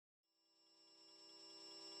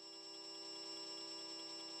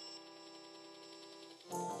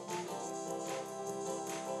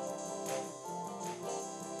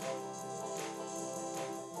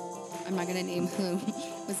I'm not gonna name who,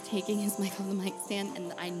 was taking his mic off the mic stand,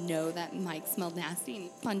 and I know that mic smelled nasty, and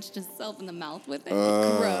he punched himself in the mouth with it.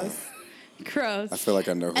 Gross. I feel like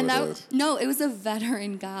I know who it is. No, it was a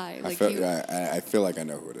veteran guy. I feel like I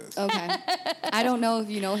know who it is. Okay. I don't know if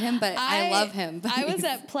you know him, but I love him. But I was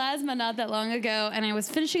at Plasma not that long ago, and I was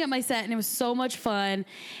finishing up my set, and it was so much fun.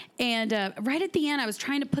 And right at the end, I was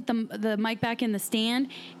trying to put the mic back in the stand,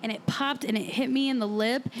 and it popped, and it hit me in the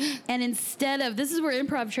lip. And this is where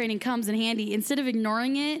improv training comes in handy. Instead of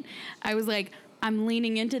ignoring it, I was like, I'm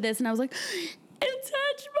leaning into this, and I was like, it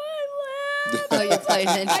touched my lip. Oh, you played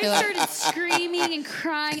into it. I started screaming and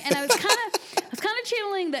crying, and I was kind of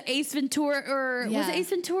channeling the Ace Ventura, was it Ace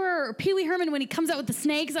Ventura or Pee Wee Herman when he comes out with the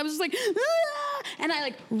snakes? I was just like, ah! And I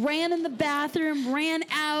like ran in the bathroom, ran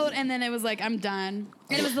out, and then it was like, I'm done.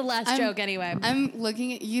 And it was the last joke anyway. I'm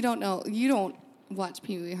looking at you. Don't watch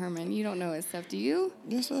Pee Wee Herman. You don't know his stuff, do you?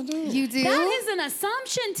 Yes, I do. You do? That is an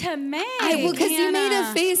assumption to make. Because you made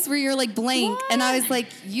a face where you're like blank, What? and I was like,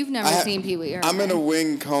 you've never seen Pee Wee Herman. I'm in a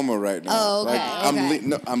wing coma right now. Oh,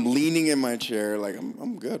 okay. I'm leaning in my chair. Like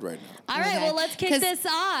I'm good right now. All right, well, let's kick this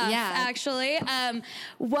off, Yeah. actually.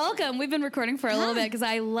 Welcome. We've been recording for a little bit because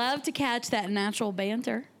I love to catch that natural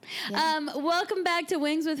banter. Yeah. Welcome back to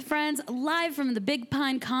Wings with Friends, live from the Big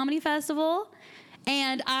Pine Comedy Festival.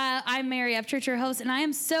 And I'm Mary Upchurch, your host, and I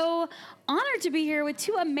am so honored to be here with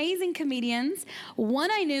two amazing comedians.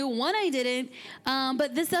 One I knew, one I didn't,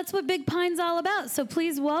 but that's what Big Pine's all about. So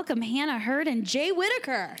please welcome Hannah Hurd and Jay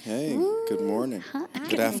Whitaker. Hey, good morning. Hi.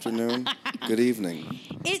 Good afternoon. Good evening.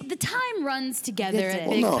 The time runs together Good at day.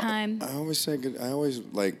 Big Well, no, Pine. I always say good. I always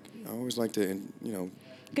like to,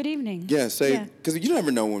 Good evening. yeah, say, because you never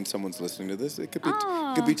know when someone's listening to this. It could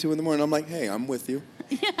be 2 a.m. I'm like, hey, I'm with you.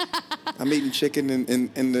 I'm eating chicken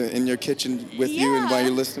in your kitchen with you, and while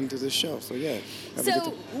you're listening to this show. So yeah. Have a good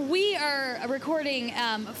So time. we are recording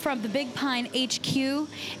from the Big Pine HQ,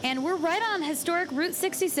 and we're right on historic Route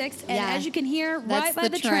 66, and as you can hear, right by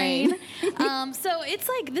the train. So it's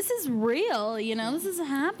like, this is real, this is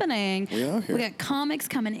happening. We are here. We got comics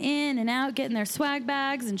coming in and out, getting their swag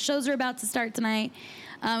bags, and shows are about to start tonight.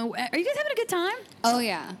 Are you guys having a good time? Oh,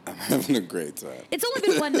 yeah. I'm having a great time. It's only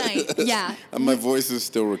been one night. Yeah. My voice is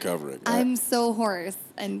still recovering. Right? I'm so hoarse,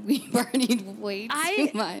 and we partied way too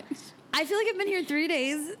much. I feel like I've been here 3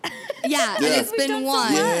 days. Yeah, and it's We've done been so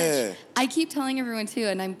one. much. Yeah. I keep telling everyone, too,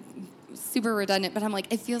 and I'm super redundant, but I'm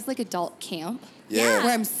like, it feels like adult camp. Yeah.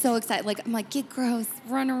 Where I'm so excited. Like, I'm like, get gross,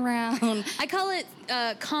 run around. I call it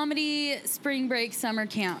comedy spring break summer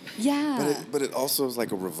camp. Yeah. But it also is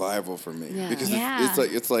like a revival for me. Yeah. Because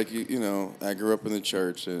it's like I grew up in the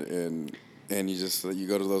church and you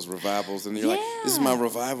go to those revivals and you're like, this is my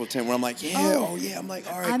revival tent where I'm like, I'm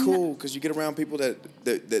like, all right, cool, because you get around people that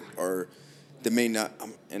may not,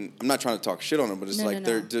 and I'm not trying to talk shit on them, but it's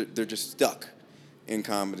they're just stuck in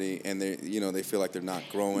comedy, and they feel like they're not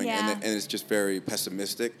growing, and it's just very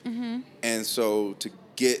pessimistic. Mm-hmm. And so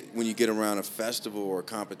when you get around a festival or a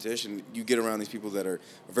competition, you get around these people that are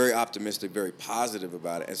very optimistic, very positive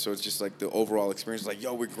about it, and so it's just like the overall experience is like,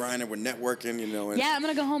 yo, we're grinding, we're networking, And, I'm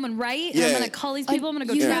gonna go home and write. And I'm gonna call these people. I'm gonna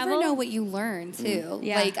go you travel. never know what you learn too. Mm-hmm.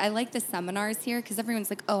 Yeah. Like I like the seminars here because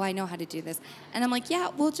everyone's like, oh, I know how to do this, and I'm like, yeah,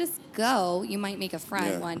 well, just go. You might make a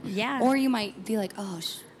friend one. Yeah. Or you might be like, oh.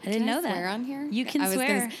 I didn't know swear that. on here? You can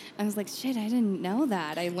swear. I was like, shit, I didn't know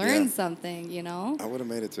that. I learned something, I would have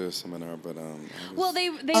made it to a seminar, but well, they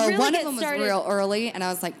really one get of them started was real early, and I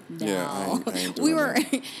was like, no. Yeah, I ain't we doing were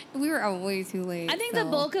that. we were way too late. I think so. the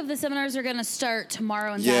bulk of the seminars are gonna start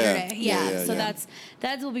tomorrow and Yeah. Saturday. Yeah, So yeah.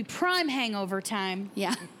 that will be prime hangover time.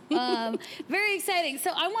 Yeah. Very exciting.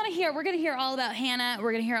 So we're going to hear all about Hannah.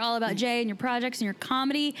 We're going to hear all about Jay and your projects and your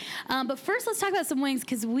comedy. But first, let's talk about some wings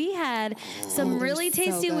because we had some really so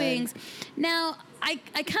tasty good. wings. Now, I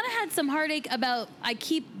kind of had some heartache about, I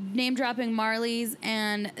keep name dropping Marley's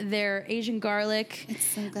and their Asian garlic. It's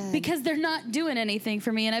so good. Because they're not doing anything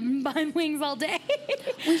for me and I've been buying wings all day.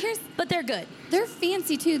 Well, but they're good. They're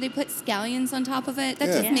fancy too. They put scallions on top of it. That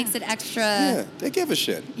just makes it extra. yeah, they give a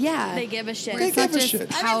shit. Yeah. They give a shit. They It's not give a just shit. I mean,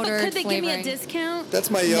 but powdered could they give me a flavoring. discount?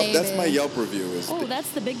 That's my Yelp. That's Maybe. my Yelp review. Oh,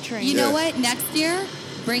 that's the big train. You know Yeah. what? Next year,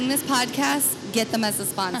 bring this podcast. Get them as a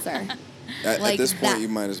sponsor. At this point, you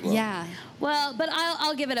might as well. Yeah. Well, but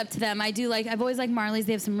I'll give it up to them. I've always liked Marley's.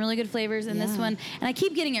 They have some really good flavors in this Yeah. one, and I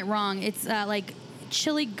keep getting it wrong. It's like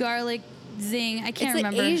chili garlic zing. I can't It's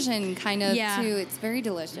remember. like Asian kind of Yeah. too. It's very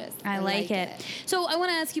delicious. I like it. So I want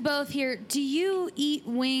to ask you both here: do you eat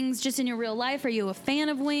wings just in your real life? Are you a fan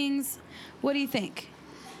of wings? What do you think?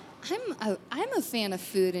 I'm a fan of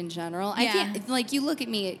food in general. I Yeah. can't, like, you look at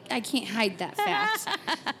me, I can't hide that fact.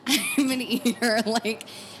 I'm an eater, like,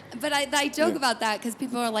 but I joke about that because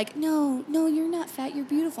people are like, no, you're not fat, you're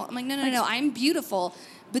beautiful. I'm like, no, I'm beautiful,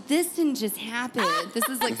 but this didn't just happen. This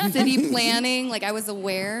is like city planning. Like, I was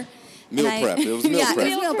aware. Meal prep. It was meal prep. Yeah,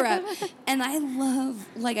 it was meal prep. And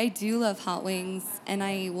I do love hot wings, and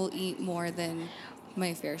I will eat more than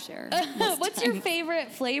my fair share. What's your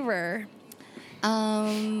favorite flavor?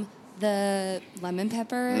 The lemon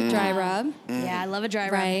pepper dry rub. Yeah, I love a dry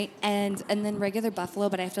rub. Right, and then regular buffalo,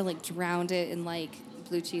 but I have to like drown it in like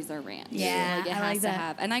blue cheese or ranch. Yeah, like it I has like to that.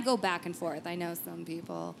 have. And I go back and forth. I know some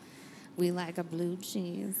people, we like a blue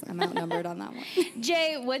cheese. I'm outnumbered on that one.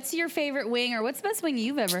 Jay, what's your favorite wing, or what's the best wing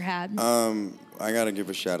you've ever had? I gotta give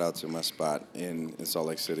a shout out to my spot in Salt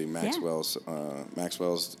Lake City, Maxwell's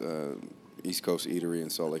East Coast Eatery in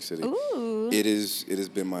Salt Lake City. Ooh. It has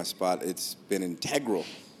been my spot. It's been integral,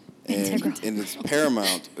 and it's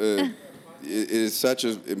paramount. It is such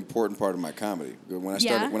an important part of my comedy. When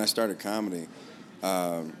I started comedy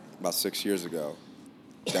about 6 years ago,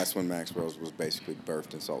 that's when Maxwell's was basically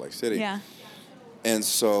birthed in Salt Lake City. Yeah. And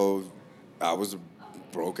so I was a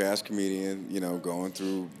broke-ass comedian, going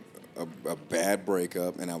through a bad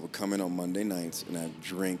breakup, and I would come in on Monday nights, and I'd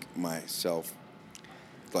drink myself,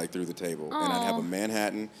 like, through the table. Aww. And I'd have a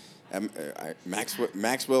Manhattan,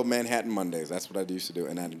 Maxwell Manhattan Mondays. That's what I used to do.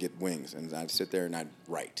 And I'd get wings, and I'd sit there, and I'd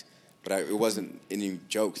write. But it wasn't any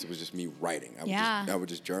jokes. It was just me writing. I would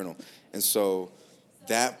just journal. And so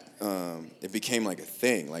that, it became like a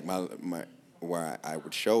thing, like where I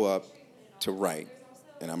would show up to write,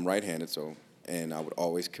 and I'm right-handed, and I would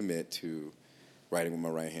always commit to writing with my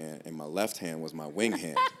right hand, and my left hand was my wing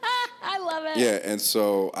hand. I love it. Yeah, and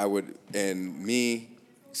so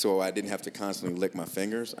so I didn't have to constantly lick my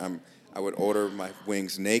fingers. I would order my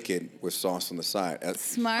wings naked with sauce on the side.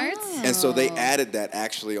 Smart. And so they added that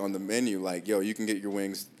actually on the menu, like, yo, you can get your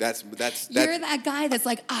wings. You're that guy that's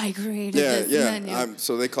like, I created this menu.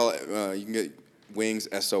 So they call it, you can get wings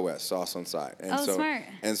SOS, sauce on side. And smart.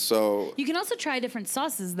 And so You can also try different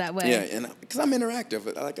sauces that way. yeah, and because I'm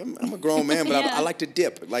interactive, like I'm a grown man, but I like to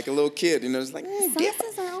dip, like a little kid. It's like dip.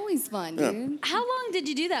 Sauces are always fun, dude. How long did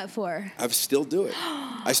you do that for? I still do it.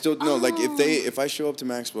 I still know, like if I show up to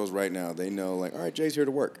Maxwell's right now, they know, like, all right, Jay's here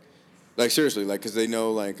to work. Like, seriously, like, because they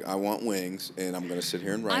know, like, I want wings, and I'm gonna sit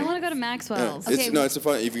here and write. I want to go to Maxwell's. Yeah. It's a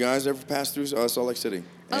fun. If you guys ever pass through Salt Lake City.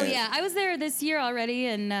 Oh yeah, I was there this year already,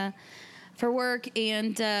 and for work,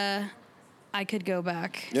 and I could go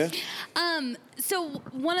back. Yeah. So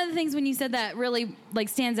one of the things when you said that really like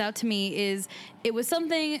stands out to me is it was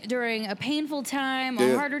something during a painful time,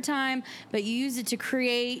 a harder time, but you used it to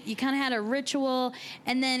create. You kind of had a ritual,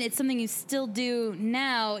 and then it's something you still do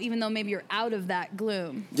now, even though maybe you're out of that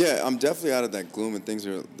gloom. Yeah, I'm definitely out of that gloom, and things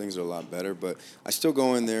are a lot better. But I still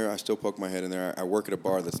go in there. I still poke my head in there. I work at a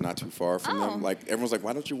bar that's not too far from them. Like, everyone's like,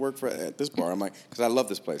 why don't you work at this bar? I'm like, because I love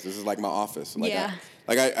this place. This is like my office.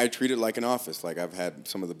 Like, I treat it like an office. Like, I've had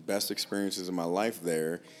some of the best experiences in my life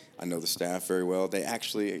there. I know the staff very well. They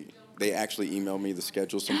actually email me the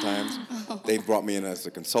schedule sometimes. They brought me in as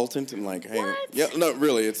a consultant, and like, hey, yeah, no,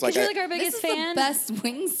 really, it's like you're like our biggest fan. The best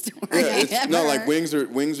wing story. Yeah, like wings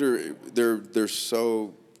are they're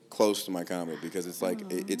so close to my comedy because it's like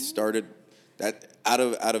it started that out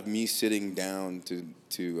of me sitting down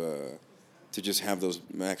to just have those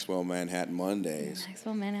Maxwell Manhattan Mondays.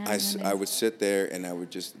 Maxwell Manhattan Mondays. I would sit there and I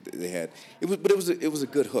would just it was a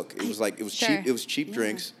good hook. It was cheap. It was cheap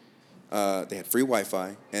drinks. They had free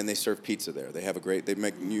Wi-Fi and they serve pizza there. They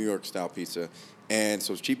make New York style pizza, and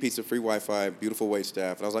so it's cheap pizza, free Wi-Fi, beautiful wait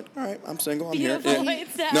staff. And I was like, all right, I'm single, I'm here. Beautiful wait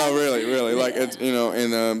staff. No, really, like it's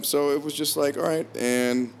and so it was just like, all right,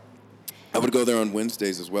 and I would go there on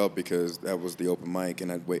Wednesdays as well because that was the open mic,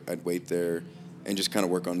 and I'd wait there and just kind of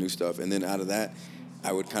work on new stuff. And then out of that,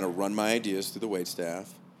 I would kind of run my ideas through the wait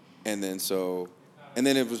staff. And then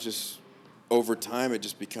it was just, over time, it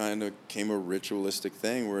just became a ritualistic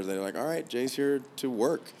thing where they're like, all right, Jay's here to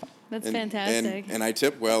work. That's fantastic. And I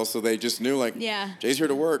tip well, so they just knew, like, Jay's here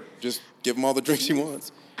to work. Just give him all the drinks he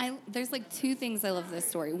wants. There's like two things I love this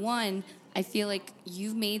story. One, I feel like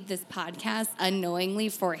you've made this podcast unknowingly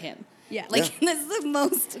for him. Yeah. This is the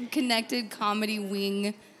most connected comedy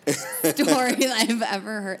wing story that I've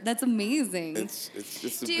ever heard. That's amazing. It's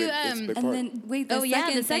a big part. And then the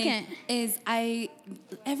second thing is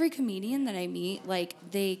every comedian that I meet, like,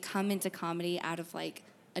 they come into comedy out of like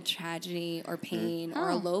a tragedy or pain or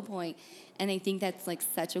a low point, and I think that's like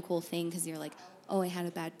such a cool thing because you're like, oh, I had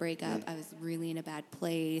a bad breakup. I was really in a bad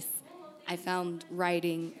place. I found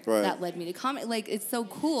writing that led me to comedy. Like, it's so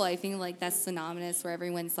cool. I think, like, that's synonymous where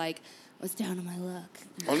everyone's like, I was down on my luck.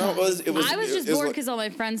 Oh, no, I was just bored because all my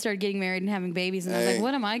friends started getting married and having babies, and I was like,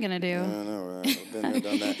 what am I going to do? I know, right? I've been there,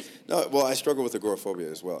 done that. No, well, I struggle with agoraphobia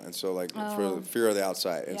as well, and so, like, for the fear of the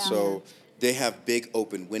outside. And so they have big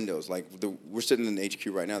open windows. Like, we're sitting in the HQ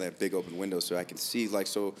right now. They have big open windows, so I can see, like,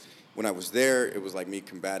 so when I was there, it was like me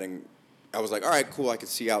combating. I was like, all right, cool, I could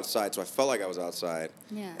see outside, so I felt like I was outside.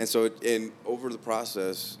 Yeah. And so, over the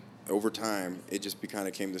process, over time, it just kind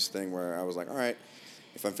of became this thing where I was like, all right,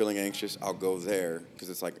 if I'm feeling anxious, I'll go there because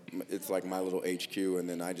it's like my little HQ, and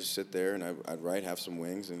then I just sit there and I'd write, have some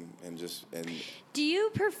wings, and just. Do you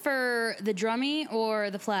prefer the drummy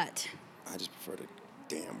or the flat? I just prefer the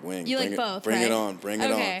damn wing. You like both, Bring right? it on, bring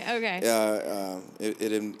it on. Okay. Yeah,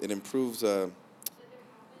 it improves.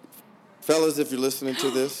 Fellas, if you're listening to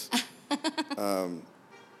this,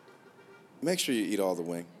 make sure you eat all the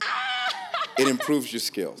wing. It improves your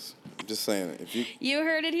skills. I'm just saying, if you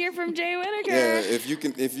heard it here from Jay Whitaker. Yeah, if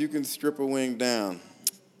you can strip a wing down,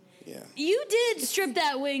 yeah. You did strip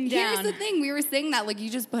that wing down. Here's the thing: we were saying that like you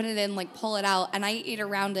just put it in, like pull it out, and I ate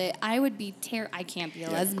around it. I would be I can't be a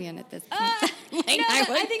lesbian at this point.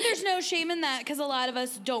 I think there's no shame in that because a lot of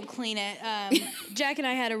us don't clean it. Jack and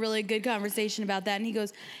I had a really good conversation about that, and he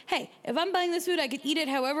goes, "Hey, if I'm buying this food, I can eat it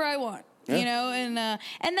however I want." Yeah. You know,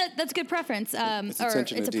 and that's good preference. It's a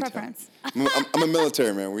detail. Preference. I'm a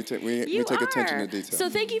military man. We take attention to detail. So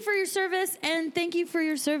thank you for your service, and thank you for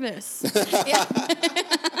your service.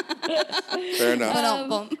 Fair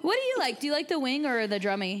enough. What do you like? Do you like the wing or the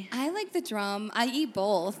drummy? I like the drum. I eat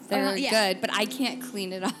both. They're good, but I can't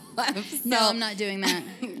clean it off. No, I'm not doing that.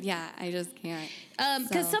 Yeah, I just can't.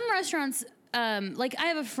 Because some restaurants, like I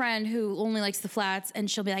have a friend who only likes the flats, and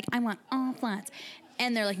she'll be like, I want all flats.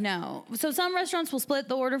 And they're like, no. So some restaurants will split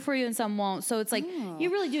the order for you and some won't. So it's like, you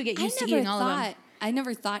really do get used to eating all of them. I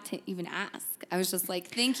never thought to even ask. I was just like,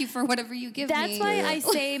 thank you for whatever you give me. That's why I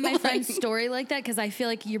say my friend's story like that, because I feel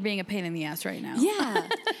like you're being a pain in the ass right now. Yeah.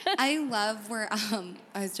 I love where I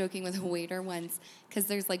was joking with a waiter once, because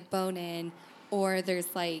there's like bone in, or there's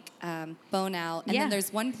like bone out. And then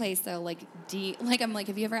there's one place though, like I'm like,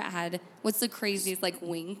 have you ever had, what's the craziest like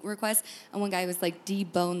wing request? And one guy was like,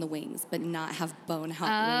 debone the wings, but not have bone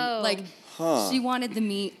out wing. Like she wanted the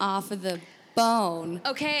meat off of the bone.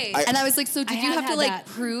 Okay. And I was like, so did you have to like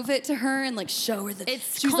prove it to her and like show her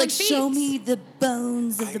she was like, show me the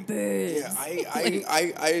bones of the birds. Yeah,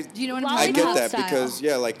 I do you know what I'm I talking get about? that because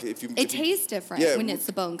like if you it tastes different when it's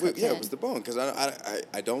the bone cooked. Yeah, it was the bone because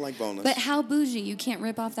I don't like boneless. But how bougie? You can't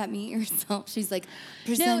rip off that meat yourself. She's like,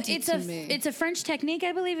 present it to me. It's a French technique,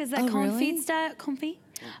 I believe. Is that confit style? Confit?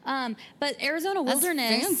 But Arizona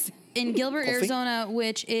Wilderness in Gilbert, Arizona,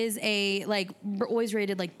 which is a like always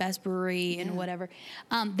rated like best brewery and whatever.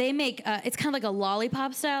 They make it's kind of like a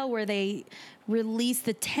lollipop style where they release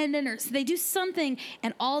the tendon or so they do something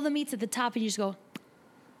and all the meat's at the top and you just go,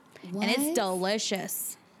 and it's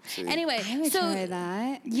delicious. See. Anyway, I would try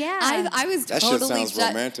that. Yeah, I was that totally. That shit sounds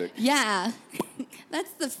romantic. Yeah,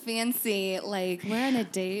 that's the fancy like we're on a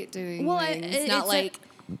date doing wings. It's not like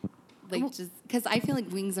just because I feel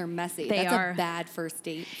like wings are messy. That's a bad first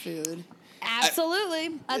date food.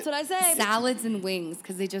 Absolutely, that's what I say. Salads and wings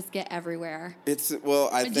because they just get everywhere. I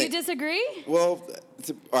think. Do you disagree? Well,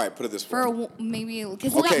 all right. Put it this way. Maybe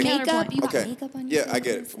because you got makeup. You got makeup on your face. Yeah, I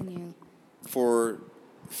get it. For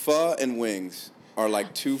pho and wings are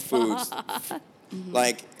like two foods.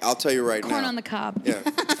 Like I'll tell you right now. Corn on the cob. Yeah,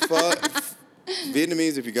 pho.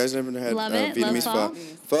 Vietnamese. If you guys never had Vietnamese pho,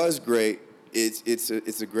 pho is great. It's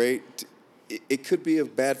a great. It could be a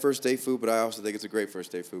bad first date food, but I also think it's a great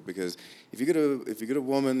first date food because if you get a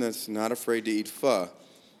woman that's not afraid to eat pho,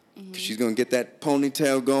 she's gonna get that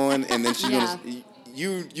ponytail going, and then she's gonna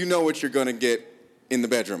you know what you're gonna get in the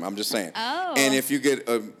bedroom. I'm just saying. Oh. And if you get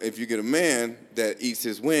a man that eats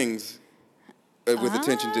his wings with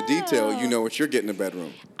attention to detail, you know what you're getting in the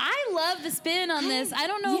bedroom. I love the spin on this. I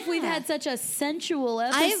don't know if we've had such a sensual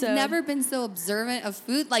episode. I've never been so observant of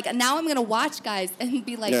food. Like, now I'm going to watch guys and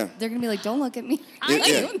be like, they're going to be like, don't look at me.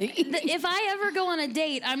 If I ever go on a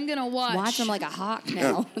date, I'm going to watch them like a hawk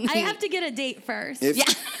now. I have to get a date first.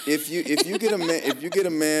 If you get a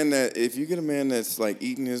man that's like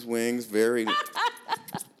eating his wings very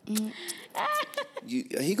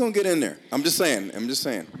he gonna get in there. I'm just saying.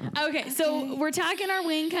 Okay, so we're talking our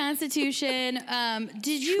wing constitution.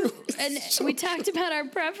 Did you? And we talked about our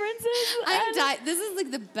preferences. I'm dying. This is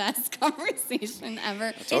like the best conversation ever.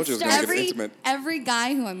 I told you it was gonna get intimate. Every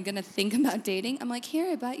guy who I'm gonna think about dating, I'm like,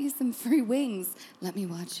 here, I bought you some free wings. Let me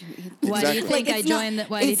watch you eat. Why do you think I joined?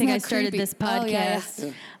 Why do you think I started this podcast?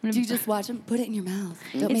 Oh, yeah. Do you just watch them? Put it in your mouth.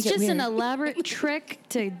 Don't make it just weird. an elaborate trick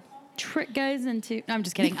to trick guys into. No, I'm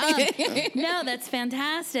just kidding. No, that's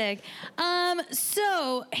fantastic.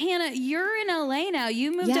 So Hannah, you're in LA now.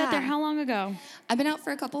 You moved out there how long ago? I've been out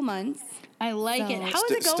for a couple months. I like it. How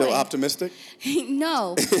is it going? Still optimistic?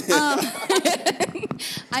 No.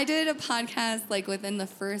 I did a podcast like within the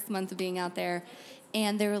first month of being out there.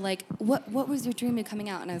 And they were like, what was your dream of coming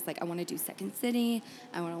out? And I was like, I want to do Second City.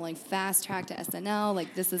 I want to like fast track to SNL.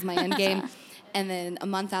 Like, this is my end game. And then a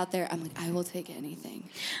month out there, I'm like, I will take anything.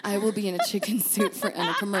 I will be in a chicken suit in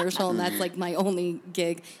a commercial, and that's like my only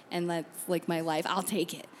gig, and that's like my life. I'll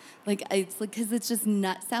take it. Like, it's like, because it's just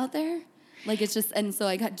nuts out there. Like, it's just, and so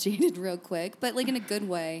I got jaded real quick, but like in a good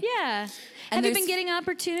way. Yeah. And have you been getting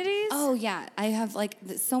opportunities? Oh, yeah. I have like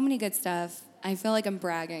so many good stuff. I feel like I'm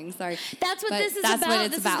bragging. Sorry. That's what this is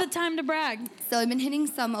about. This is the time to brag. So I've been hitting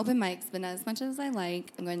some open mics, but not as much as I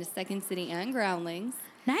like. I'm going to Second City and Groundlings.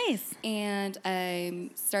 Nice. And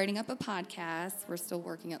I'm starting up a podcast. We're still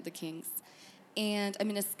working out the kinks. And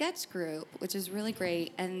I'm in a sketch group, which is really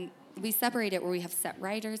great. And we separate it where we have set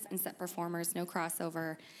writers and set performers, no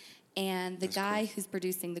crossover. And the guy who's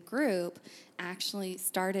producing the group actually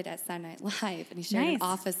started at Saturday Night Live, and he shared an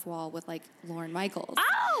office wall with like Lorne Michaels.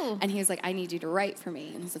 Oh! And he was like, I need you to write for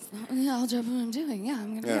me. And I was like, yeah, I'll jump on what I'm doing. Yeah,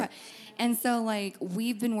 I'm going to do it. And so like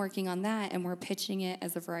we've been working on that, and we're pitching it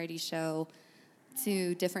as a variety show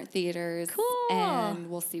to different theaters. Cool. And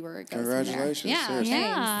we'll see where it goes. Congratulations. Yeah, seriously.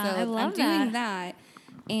 Yeah, so I love I'm doing that.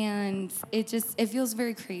 And it feels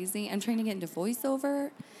very crazy. I'm trying to get into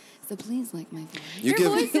voiceover. So please like my voice. You Your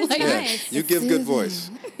voice is nice. You give good voice.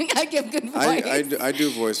 I give good voice. I do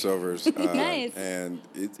voiceovers. Nice. And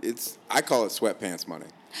it's I call it sweatpants money.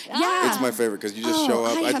 Yeah. It's my favorite because you just show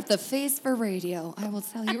up. I have the face for radio. I will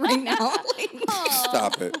tell you right now.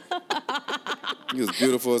 Stop it. You're as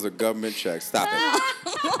beautiful as a government check. Stop it.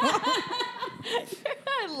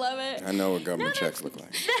 I love it. I know what government checks look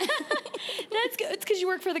like. That's good. It's because you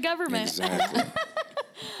work for the government. Exactly.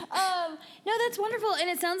 No, that's wonderful. And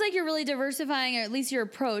it sounds like you're really diversifying, or at least your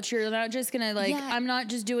approach. You're not just gonna I'm not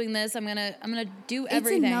just doing this. I'm gonna do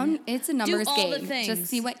everything. It's a numbers do all game. the things. Just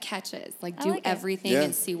see what catches. Like I do like it. everything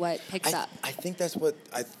and see what picks up. I think that's what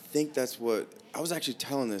I was actually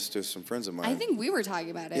telling this to some friends of mine. I think we were talking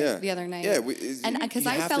about it the other night. Yeah, and because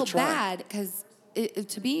I have to felt try. bad because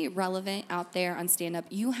to be relevant out there on stand-up,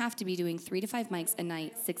 you have to be doing 3 to 5 mics a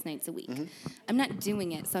night, 6 nights a week. Mm-hmm. I'm not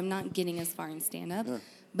doing it, so I'm not getting as far in stand-up,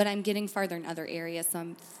 but I'm getting farther in other areas,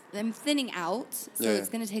 so I'm thinning out, so it's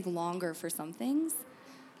going to take longer for some things.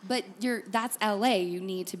 But that's LA. You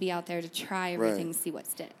need to be out there to try everything, see what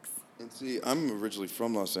sticks. And see, I'm originally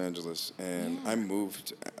from Los Angeles, and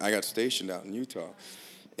I got stationed out in Utah,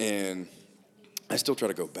 and I still try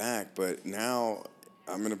to go back, but now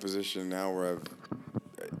I'm in a position now where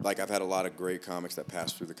I've had a lot of great comics that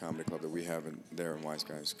passed through the comedy club that we have there in Wise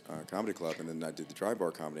Guys Comedy Club, and then I did the Dry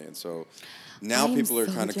Bar Comedy, and so now people are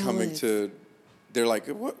kind of coming to. They're like,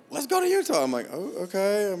 "What? Let's go to Utah." I'm like, "Oh,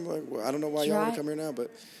 okay." I'm like, well, "I don't know why y'all want to come here now,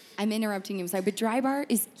 but." I'm interrupting you, I'm sorry, but Dry Bar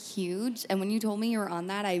is huge, and when you told me you were on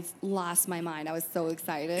that, I've lost my mind. I was so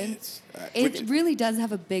excited. It really does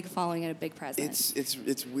have a big following and a big presence.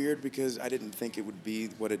 It's weird because I didn't think it would be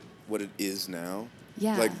what it is now.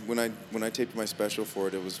 Yeah. Like when I taped my special for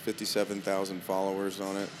it, it was 57,000 followers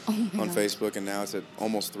on it on Facebook, and now it's at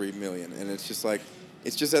almost 3 million. And it's just like,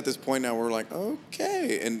 it's just at this point now where we're like,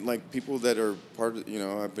 okay, and like people that are part of,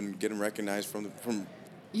 I've been getting recognized from.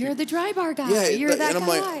 You're the Dry Bar guy. Yeah, You're that and I'm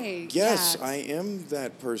guy. like, yes, I am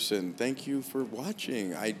that person. Thank you for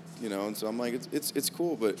watching. And so I'm like, it's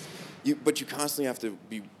cool, but you constantly have to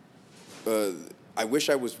be. I wish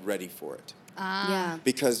I was ready for it. Yeah.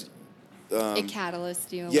 Because. It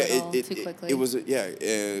catalyzed you a little too quickly. It was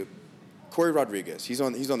Corey Rodriguez. He's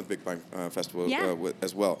on the Big Bang Festival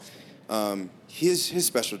as well. His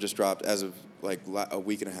special just dropped as of like a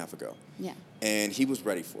week and a half ago. Yeah. And he was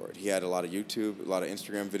ready for it. He had a lot of YouTube, a lot of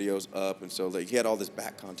Instagram videos up, and so like he had all this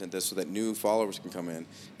back content so that new followers can come in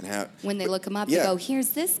and have. When they look him up, they go,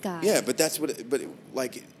 "Here's this guy." Yeah, but that's what.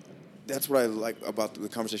 That's what I like about the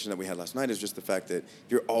conversation that we had last night is just the fact that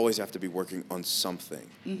you always have to be working on something.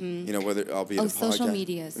 Mm-hmm. Whether I'll be. Social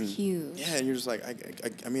media is huge. Yeah, and you're just like,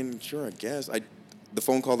 I mean, sure, I guess. the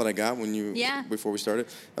phone call that I got Yeah. before we started,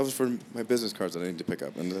 that was for my business cards that I needed to pick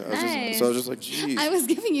up, and Nice. I was just like, geez. I was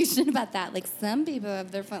giving you shit about that. Like, some people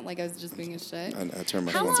have their phone. Like, I was just being a shit. I turned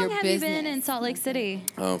my How phone. long your have you been business. in Salt Lake City?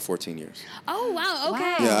 14 years. Oh, wow. Okay.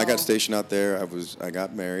 Wow. Yeah, I got stationed out there. I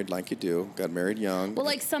got married like you do. Got married young. Well,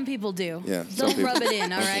 like some people do. Yeah, some Don't people. rub it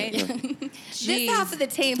in, all right? This Jeez. half of the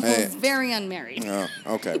table Hey. is very unmarried. Oh,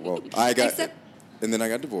 okay. Well, I got, Except- and then I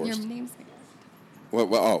got Your divorced. name's We're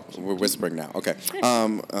whispering now. Okay.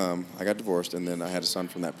 I got divorced, and then I had a son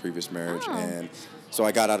from that previous marriage, Oh. and so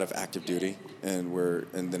I got out of active duty, and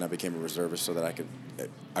then I became a reservist so that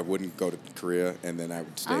I wouldn't go to Korea, and then I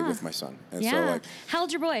would stay with my son. And Yeah. so like, How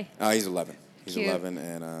old's your boy? he's 11. He's Cute. 11,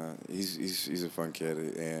 and he's a fun kid,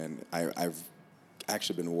 and I've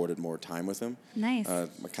actually been awarded more time with him. Nice.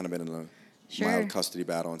 I've kind of been in a Sure. mild custody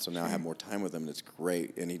battle, and so now I have more time with him, and it's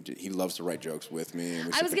great. And he loves to write jokes with me. And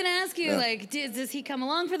we I sit was there- gonna ask you, Yeah. like, does he come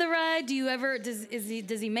along for the ride? Do you ever does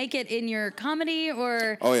he make it in your comedy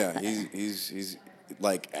or? Oh yeah, he's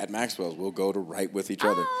like at Maxwell's. We'll go to write with each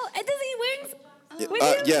other. Oh, and does he wings? Yeah, With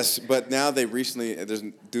you? yes, but now they recently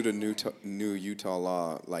due to new Utah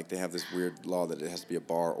law, like they have this weird law that it has to be a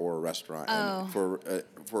bar or a restaurant. Oh. And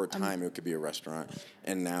for a time it could be a restaurant,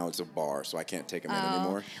 and now it's a bar, so I can't take him in Oh.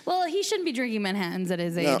 anymore. Well, he shouldn't be drinking Manhattans at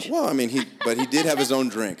his No, age. well, I mean, he did have his own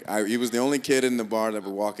drink. He was the only kid in the bar that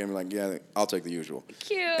would walk in and be like, yeah, I'll take the usual.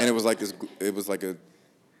 Cute. And it was like this. It was like a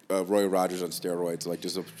Roy Rogers on steroids, like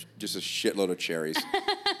just a shitload of cherries.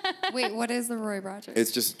 Wait, what is the Roy Rogers?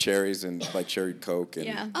 It's just cherries and like cherry Coke and.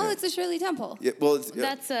 Yeah. Oh, it's a Shirley Temple. Yeah, well,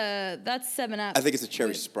 That's 7-Up. I think it's a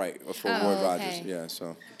cherry Sprite for Roy Oh, Rogers. okay. Yeah,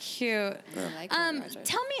 so. Cute. I like Roy Rogers.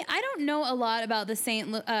 Tell me, I don't know a lot about the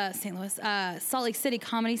Salt Lake City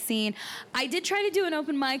comedy scene. I did try to do an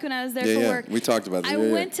open mic when I was there for work. We talked about that. I Yeah,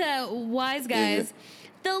 yeah. went to Wise Guys. yeah.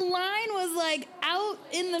 The line was like out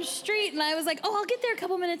in the street, and I was like, "Oh, I'll get there a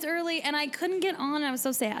couple minutes early," and I couldn't get on. And I was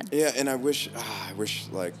so sad. Yeah, and I wish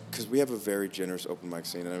like, because we have a very generous open mic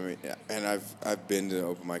scene, and I mean, and I've been to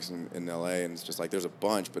open mics in LA, and it's just like there's a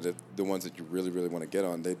bunch, but the ones that you really want to get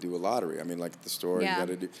on, they do a lottery. I mean, like at the store, Yeah.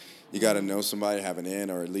 you gotta know somebody, have an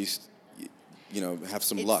in, or at least have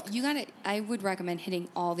some luck. I would recommend hitting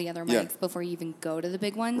all the other mics Yeah. before you even go to the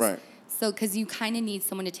big ones. Right. So, because you kind of need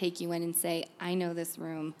someone to take you in and say, I know this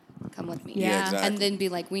room, come with me. Yeah, exactly. And then be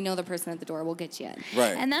like, we know the person at the door, we'll get you in.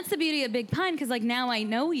 Right. And that's the beauty of Big Pine, because like now I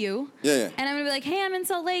know you. Yeah. And I'm gonna be like, "Hey, I'm in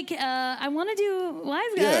Salt Lake. I want to do Wise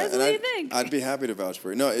Guys. Yeah, what and do you think?" I'd be happy to vouch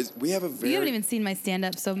for you. No, we have a very. You haven't even seen my stand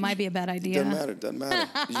up, so it might be a bad idea. Doesn't matter.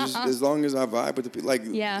 It's just, as long as I vibe with the people, like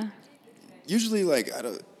Yeah. usually, like I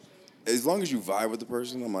don't. As long as you vibe with the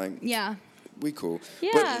person, I'm like, Yeah. we cool.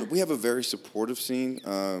 Yeah. But we have a very supportive scene.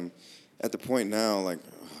 At the point now, like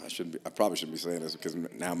I probably shouldn't be saying this because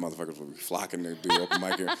now motherfuckers will be flocking to do open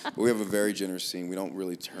mic here. But we have a very generous scene. We don't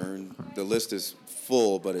really turn. The list is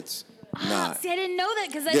full, but it's not. See, I didn't know that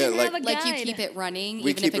because I Yeah, didn't like- have a Like guide. you keep it running,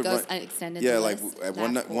 We even keep if it goes run- extended. Yeah, the like list. at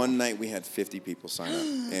That's cool. one night we had 50 people sign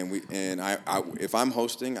up, and I if I'm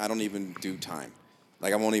hosting, I don't even do time.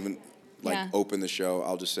 Like I won't even Yeah. open the show.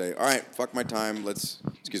 I'll just say, all right, fuck my time.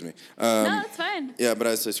 Excuse me. No, that's fine. Yeah, but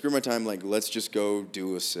I say, screw my time. Like, let's just go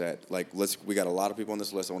do a set. Like, we got a lot of people on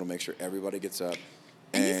this list. I want to make sure everybody gets up.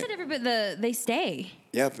 And you said everybody they stay.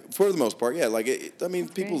 Yeah, for the most part, yeah. Like, I mean,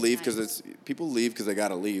 people very leave because they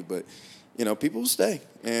gotta leave, but people will stay,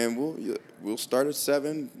 and we'll start at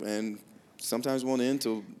 7, and sometimes won't end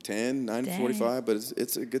till 10, 9:45. But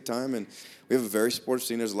it's a good time, and we have a very supportive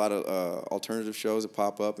scene. There's a lot of alternative shows that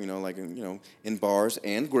pop up, like in bars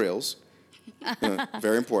and grills.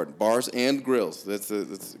 Very important. Bars and grills. That's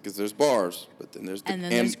because there's bars, but then there's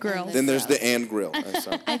there's grills. Then there's the and grill.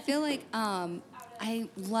 So. I feel like I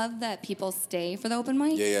love that people stay for the open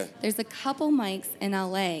mic. Yeah. There's a couple mics in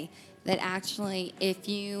LA that actually, if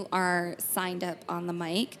you are signed up on the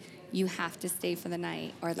mic, you have to stay for the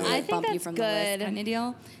night, or they'll I like, think bump you that's from the list good. kind of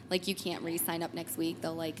deal. Like you can't re-sign up next week.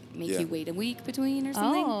 They'll like make Yeah. you wait a week between or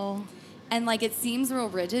something. Oh. And like it seems real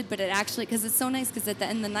rigid, but it actually, because it's so nice, because at the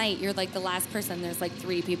end of the night you're like the last person. There's like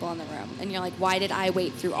 3 people in the room, and you're like, why did I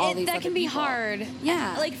wait through all these? That other can be people? hard.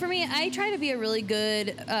 Yeah. Like for me, I try to be a really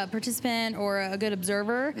good participant or a good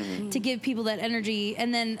observer to give people that energy.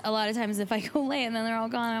 And then a lot of times if I go late and then they're all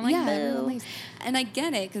gone, I'm like, yeah, boo. real nice. And I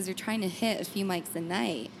get it, because you're trying to hit a few mics a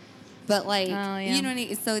night. But like, Oh, yeah. you know what I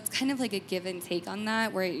mean? So it's kind of like a give and take on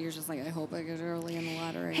that, where you're just like, I hope I get early in the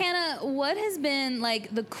lottery. Hannah, what has been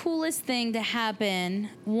like the coolest thing to happen?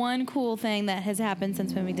 One cool thing that has happened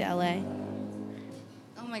since moving to LA?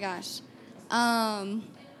 Oh my gosh. I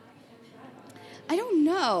don't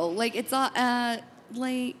know. Like it's all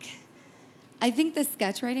like I think the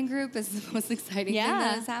sketch writing group is the most exciting thing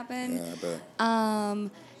that has happened. Yeah, I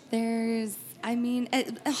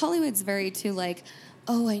bet. Hollywood's very too like,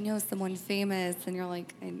 oh, I know someone famous, and you're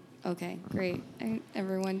like, okay, great,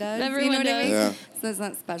 everyone does. Everyone what I mean? Yeah. So it's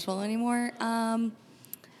not special anymore.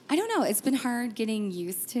 I don't know. It's been hard getting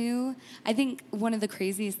used to. I think one of the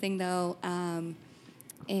craziest thing though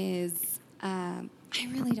is. I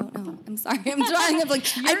really don't know. I'm sorry. I'm trying. I've been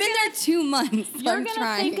there 2 months. So You're I'm gonna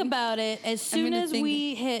trying. think about it as soon as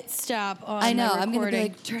we hit stop on I know. the I'm gonna be recording.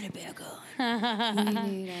 like, turn it back on. We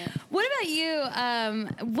need it. What about you?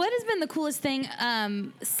 What has been the coolest thing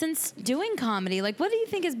since doing comedy? Like, what do you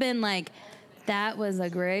think has been like? That was a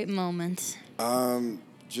great moment.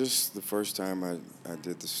 Just the first time I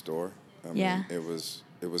did the store. I Yeah. mean,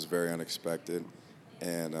 it was very unexpected,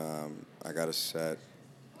 and I got a set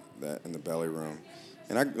that in the Belly Room,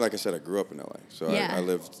 and like I said, I grew up in LA, so Yeah.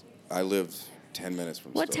 I lived 10 minutes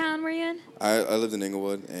from the What store. town were you in? I lived in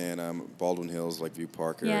Inglewood and Baldwin Hills, like View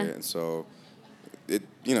Park area, Yeah. and so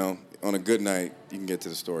on a good night you can get to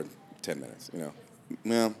the store in 10 minutes.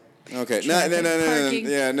 Well, okay, no, Parking.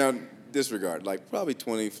 yeah, no, disregard, like probably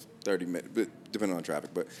 20, 30 minutes, but depending on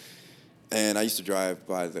traffic, and I used to drive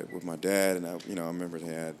by with my dad, and I remember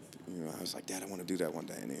they had. I was like, Dad, I want to do that one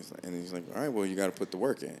day, and he's like, all right, well, you got to put the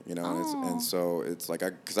work in, and so it's like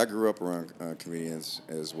because I grew up around comedians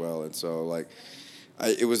as well, and so like,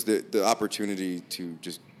 it was the opportunity to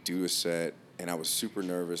just do a set, and I was super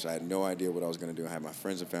nervous. I had no idea what I was going to do. I had my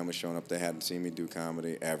friends and family showing up. They hadn't seen me do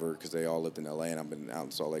comedy ever because they all lived in LA, and I've been out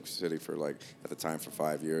in Salt Lake City for like at the time for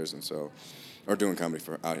 5 years, and so, or doing comedy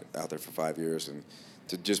out there for 5 years, and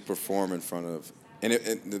to just perform in front of, and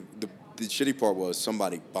the shitty part was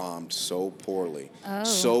somebody bombed so poorly.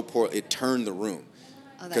 It turned the room.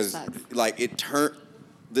 Oh, that sucks. Like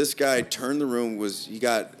this guy turned the room. He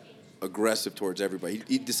got aggressive towards everybody.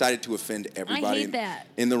 He decided to offend everybody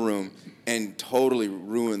in the room and totally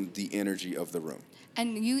ruined the energy of the room.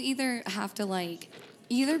 And you either have to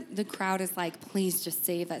either the crowd is like, please just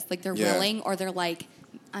save us. Like they're willing, or they're like,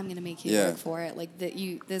 I'm going to make you work for it. Like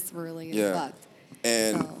this really is fucked.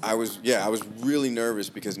 And I was really nervous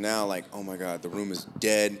because now, like, oh my God, the room is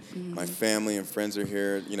dead. Mm-hmm. My family and friends are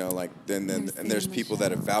here. And there's people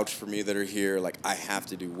that have vouched for me that are here. Like, I have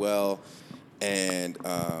to do well. And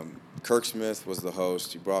Kirk Smith was the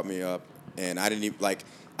host. He brought me up, and I didn't even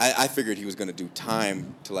I figured he was gonna do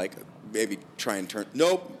time to maybe try and turn.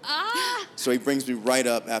 Nope. So he brings me right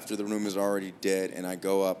up after the room is already dead, and I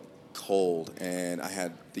go up cold, and I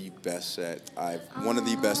had the best set. One of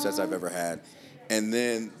the best sets I've ever had. And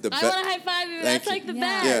then I want to high five you. That's like the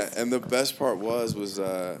best. Yeah, and the best part was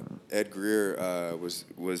Ed Greer was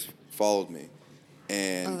followed me,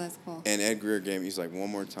 and that's cool. And Ed Greer gave me, he's like, one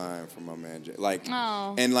more time for my man Jay.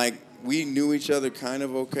 And we knew each other kind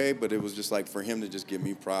of okay, but it was just like for him to just give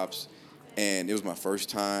me props, and it was my first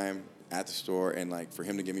time at the store, and for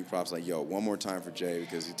him to give me props, one more time for Jay,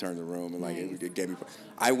 because he turned the room, and it gave me.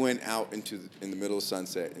 I went out in the middle of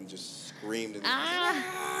Sunset and just screamed. And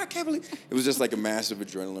I can't believe it was just like a massive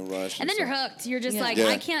adrenaline rush. And then you're hooked. You're just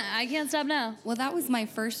I can't stop now. Well, that was my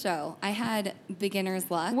first show. I had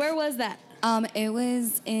beginner's luck. Where was that? It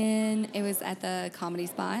was at the Comedy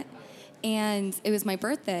Spot, and it was my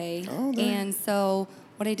birthday. Oh, and so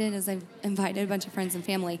what I did is I invited a bunch of friends and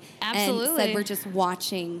family. Absolutely. And said we're just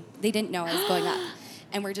watching. They didn't know I was going up.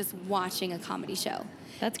 And we're just watching a comedy show.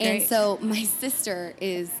 That's great. And so my sister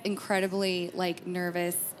is incredibly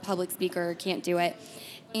nervous, public speaker, can't do it.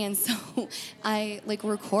 And so I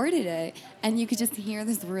recorded it, and you could just hear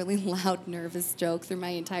this really loud, nervous joke through my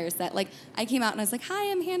entire set. I came out and I was like, "Hi,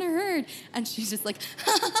 I'm Hannah Hurd," and she's just like,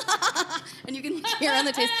 and you can hear on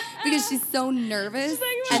the taste because she's so nervous.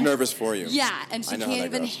 She's nervous for you. Yeah, and she can't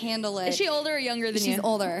even handle it. Is she older or younger than you? She's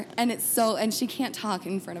older, and and she can't talk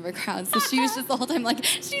in front of a crowd, so she was just the whole time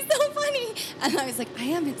she's so funny, and I was like, I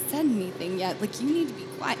haven't said anything yet. You need to be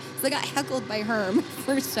quiet. So I got heckled by her my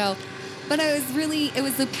first show. But it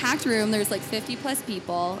was a packed room. There's 50 plus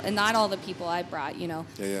people, and not all the people I brought, Yeah,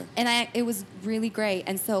 yeah. And it was really great.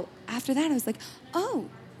 And so after that, I was like, oh,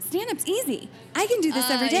 stand-up's easy. I can do this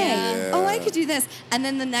every day. Yeah. Oh, I could do this. And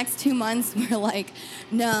then the next 2 months, we're like,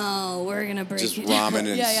 no, we're going to break just it ramen down.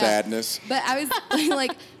 and sadness. But I was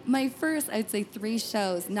my first, I'd say 3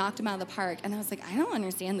 shows, knocked them out of the park. And I was like, I don't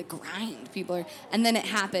understand the grind people are. And then it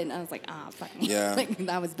happened. I was like, fuck me. Yeah.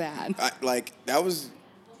 That was bad. That was...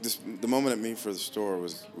 the moment at me for the store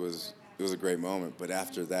was a great moment, but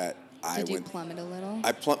after that Did you plummet a little?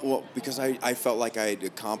 Because I felt like I had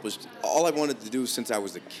accomplished all I wanted to do since I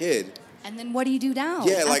was a kid And then what do you do now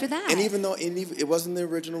Yeah, after that? and even though it wasn't the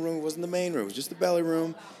original room, it wasn't the main room, it was just the belly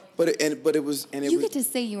room. But it was. You get to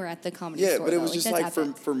say you were at the comedy store. Yeah, but it was though. just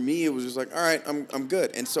like for me, it was just like, all right, I'm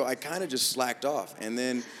good. And so I kind of just slacked off.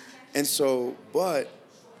 But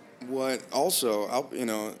what also,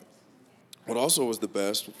 what also was the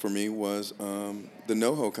best for me was the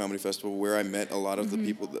NoHo Comedy Festival, where I met a lot of the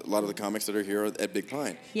people, a lot of the comics that are here at Big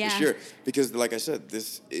Pine this year. Because, like I said,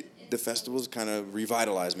 the festivals kind of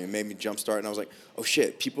revitalized me, made me jumpstart, and I was like, oh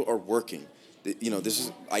shit, people are working. This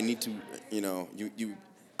is, I need to,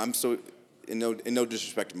 I'm so. In no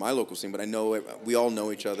disrespect to my local scene, but I know we all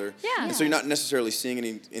know each other. Yeah. And so you're not necessarily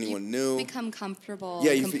seeing anyone new. Become comfortable.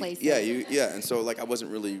 Yeah, complacent. And so like I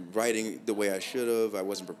wasn't really writing the way I should have. I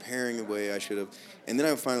wasn't preparing the way I should have. And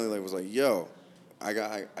then I finally was like, yo, I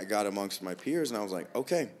got amongst my peers, and I was like,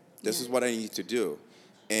 okay, this is what I need to do.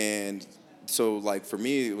 And so like for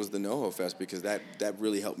me, it was the NoHo Fest, because that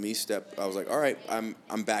really helped me step. I was like, all right,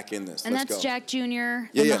 I'm back in this. And Let's that's go. Jack Jr.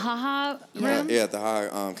 in the Ha room? Yeah, at the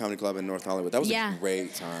Ha Comedy Club in North Hollywood. That was a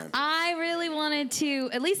great time. I really wanted to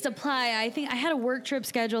at least apply. I think I had a work trip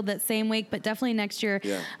scheduled that same week, but definitely next year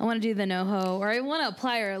I want to do the NoHo, or I want to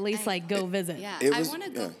apply, or at least go visit. Yeah, I want to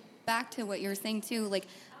go back to what you were saying too. Like,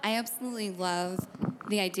 I absolutely love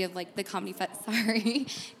the idea of like the comedy fest. Sorry,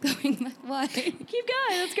 going back. What? Keep going.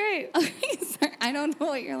 That's great. Okay, sorry. I don't know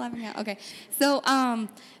what you're laughing at. Okay, so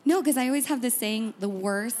no, because I always have this saying: the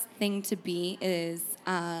worst thing to be is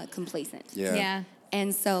complacent. Yeah.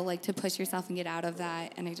 And so, like, to push yourself and get out of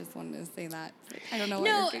that, and I just wanted to say that. I don't know what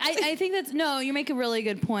No, you're thinking. I think you make a really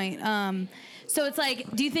good point. So it's like,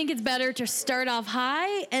 do you think it's better to start off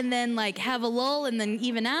high and then like have a lull and then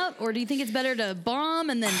even out, or do you think it's better to bomb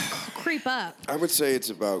and then creep up? I would say it's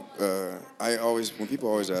about. When people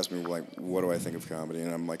always ask me like, what do I think of comedy,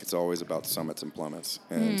 and I'm like, it's always about summits and plummets,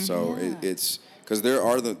 and so it's because there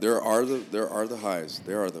are the highs,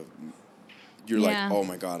 there are the. You're like, oh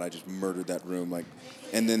my God, I just murdered that room, like,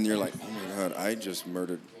 and then you're like, oh my God, I just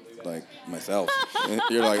murdered like myself. And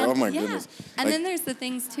you're like, oh my goodness. And like, then there's the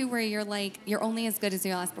things too where you're like, you're only as good as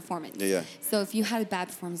your last performance. Yeah. So if you had a bad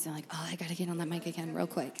performance, you're like, oh, I gotta get on that mic again real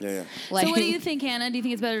quick. Yeah. Like, So what do you think, Hannah? Do you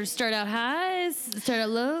think it's better to start out high, start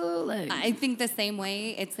out low? Like, I think the same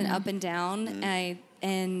way. It's an up and down,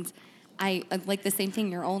 and I like the same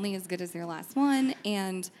thing. You're only as good as your last one,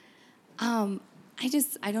 and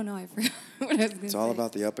I don't know. I forgot what I was going to say. It's all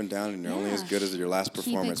about the up and down, and you're only as good as your last Keep it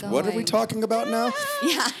performance. What are we going. talking about now?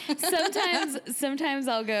 Yeah. Sometimes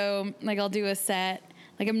I'll go, like, I'll do a set.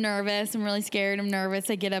 Like, I'm nervous. I'm really scared. I'm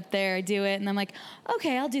nervous. I get up there. I do it. And I'm like,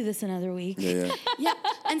 okay, I'll do this another week. Yeah. Yeah.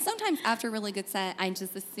 And sometimes after a really good set, I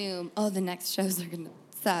just assume, oh, the next shows are going to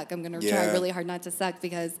suck. I'm going to try really hard not to suck,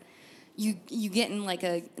 because you get in like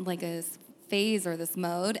a phase or this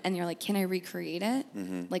mode, and you're like, can I recreate it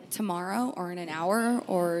like tomorrow or in an hour,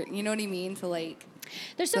 or you know what I mean, to like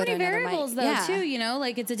there's so many variables though too,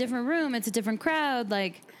 like it's a different room, it's a different crowd,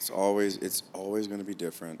 like it's always going to be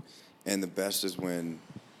different. And the best is when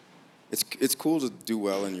it's cool to do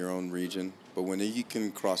well in your own region, but when you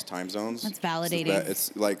can cross time zones, that's validating.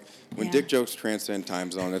 It's like when dick jokes transcend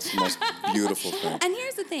time zone, it's the most beautiful thing. And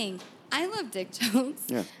here's the thing, I love dick jokes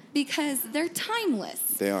because they're timeless.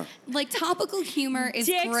 They are. Like, topical humor is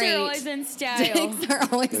Dicks great. are always in style. Dicks are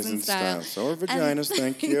always in style. So are vaginas,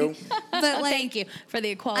 thank you. But like, thank you for the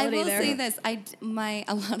equality I will there. say this: a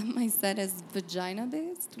lot of my set is vagina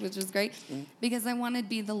based, which is great because I want to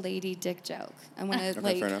be the lady dick joke. I want to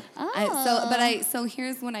Okay, fair enough. So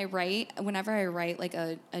here's when I write. Whenever I write like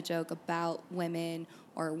a joke about women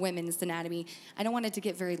or women's anatomy, I don't want it to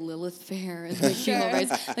get very Lilith Fair and like female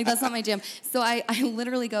rights. Like, that's not my jam. So I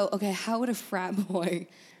literally go, okay, how would a frat boy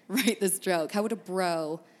write this joke? How would a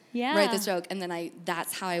bro write this joke? And then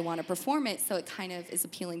that's how I want to perform it, so it kind of is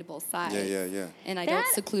appealing to both sides. Yeah. And I don't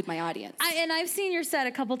seclude my audience. And I've seen your set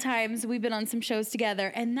a couple times. We've been on some shows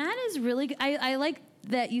together, and that is really good. I like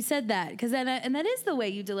that you said that, because and that is the way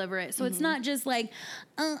you deliver it. So it's not just like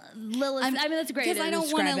Lilith. I mean, that's a great. Because I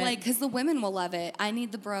don't want to because the women will love it. I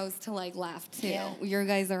need the bros to like laugh too. Yeah. Your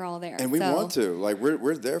guys are all there, and we want to. Like,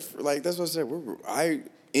 we're there for, like, that's what I said.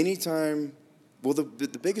 Anytime. Well, the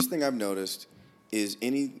biggest thing I've noticed is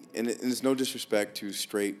and it's no disrespect to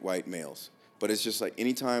straight white males, but it's just like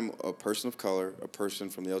anytime a person of color, a person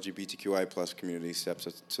from the LGBTQI plus community steps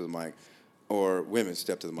up to the mic, or women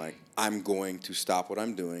step to the mic, I'm going to stop what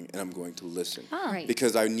I'm doing and I'm going to listen. Right.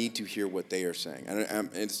 Because I need to hear what they are saying. And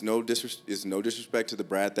it's no disrespect to the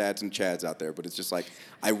Brad Thads and Chads out there, but it's just like,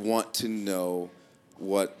 I want to know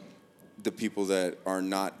what the people that are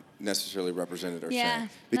not necessarily represented or Yeah, saying.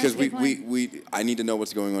 Because that's a good point. I need to know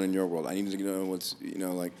what's going on in your world. I need to know what's,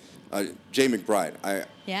 like, Jay McBride.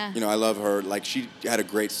 I love her. Like, she had a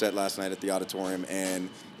great set last night at the auditorium, and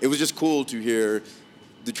it was just cool to hear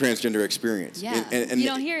the transgender experience. Yeah. And You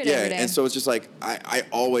don't hear it every day. And so it's just like, I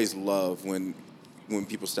always love when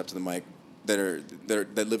people step to the mic that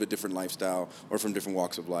live a different lifestyle or from different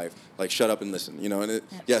walks of life. Like, shut up and listen, and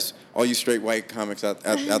yes, all you straight white comics out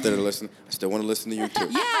there to listen, I still want to listen to you too.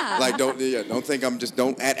 Yeah. Like, don't think I'm just,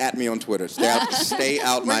 don't at me on Twitter. Stay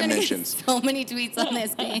out my mentions. So many tweets on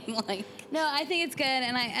this being like. No, I think it's good,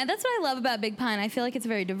 and that's what I love about Big Pine. I feel like it's a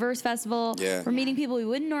very diverse festival. Yeah. We're meeting people we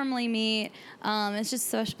wouldn't normally meet. It's just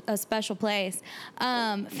such a special place.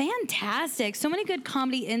 Fantastic. So many good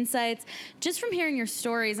comedy insights just from hearing your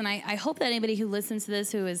stories, and I hope that anybody who listens to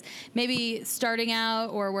this who is maybe starting out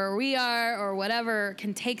or where we are or whatever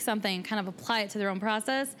can take something and kind of apply it to their own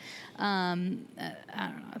process. I don't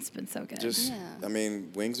know. It's been so good. I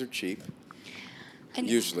mean, wings are cheap. And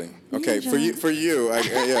usually. Okay, for you,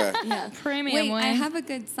 Yeah. Premium Wait, wing. I have a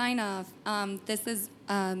good sign off. This is.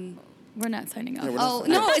 We're not signing off. Yeah, we're not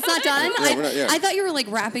No, it's not done. Yeah, we're not- yeah. I thought you were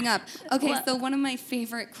like wrapping up. Okay, What? so one of my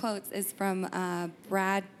favorite quotes is from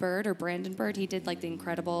Brad Bird or Brandon Bird. He did like The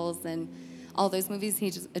Incredibles and all those movies.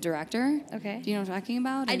 He's a director. Okay. Do you know what I'm talking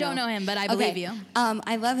about? or I don't no? know him, but I believe you.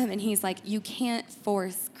 I love him, and he's like, you can't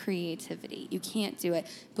force creativity. You can't do it,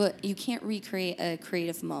 but you can't recreate a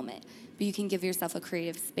creative moment. But you can give yourself a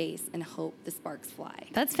creative space and hope the sparks fly.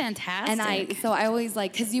 That's fantastic. And I always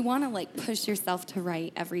like, because you want to like push yourself to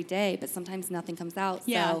write every day, but sometimes nothing comes out.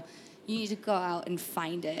 Yeah. So you need to go out and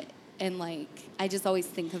find it. And like, I just always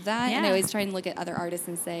think of that. And I Yeah. always try and look at other artists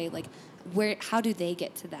and say, like, how do they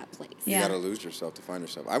get to that place? You Yeah. gotta lose yourself to find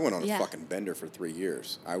yourself. I went on a Yeah. fucking bender for 3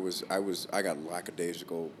 years. I got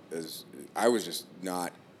lackadaisical I was just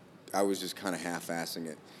kind of half-assing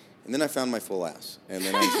it. And then I found my full ass. And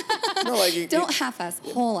then Don't half-ass,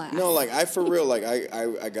 whole ass. No, like for real, like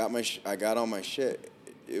I got on my shit.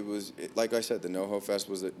 Like I said, the NoHo Fest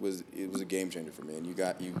was a game changer for me. And you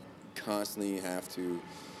constantly have to.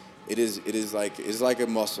 It's like a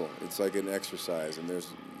muscle. It's like an exercise, and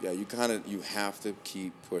you have to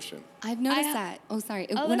keep pushing. I've noticed that. Oh, sorry.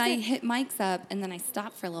 Oh, when that's I it. hit mics up and then I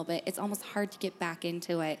stop for a little bit, it's almost hard to get back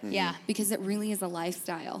into it. Yeah. Because it really is a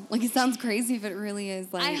lifestyle. Like, it sounds crazy, but it really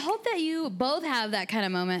is like. I hope that you both have that kind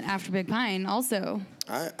of moment after Big Pine also.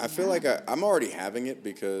 I feel like I'm already having it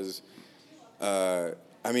because,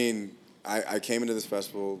 I came into this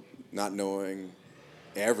festival not knowing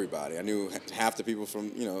everybody. I knew half the people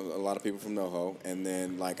from, a lot of people from NoHo, and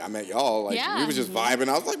then like I met y'all. Like Yeah. we was just vibing.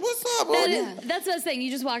 I was like, "What's up?" That's what I was saying.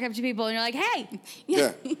 You just walk up to people and you're like, hey,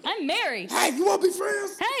 Yeah. I'm Mary. Hey, you want to be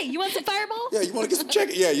friends? Hey, you want some Fireball? Yeah, you want to get some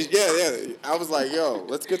chicken? Yeah. I was like, "Yo,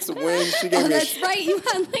 let's get some wings." She gave me. that's right. You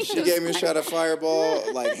had like. She gave me a shot of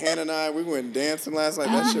Fireball. Like Hannah and I, we went dancing last night.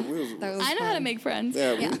 That shit, That was I know how to fun. make friends.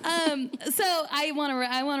 yeah. So I want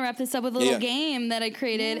to wrap this up with a little game that I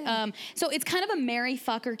created. So it's kind of a marry,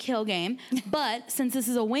 fuck, or kill game. But since this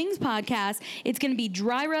is a wings podcast, it's going to be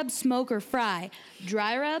dry rub, smoke, or fry.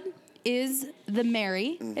 Dry rub is the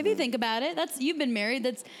marry. If you think about it, you've been married.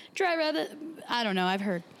 That's dry rub. I don't know. I've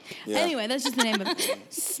heard. Yeah. Anyway, that's just the name of it.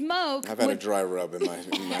 Smoke. I've had a dry rub in my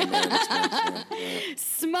marriage experience. Yeah.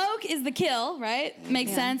 Smoke is the kill, right?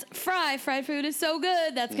 Makes sense. Fried food is so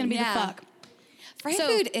good. That's going to be the fuck. Fried So-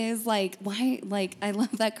 food is like, why, like, I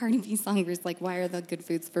love that Cardi B song where it's like, why are the good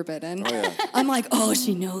foods forbidden? Oh, yeah. I'm like, oh,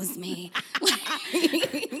 she knows me.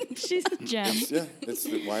 She's a gem. Yeah,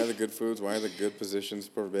 why are the good foods? Why are the good positions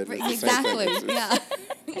forbidden? It's the same Exactly, thing. yeah.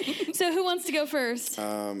 So who wants to go first?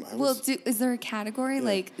 Well, is there a category?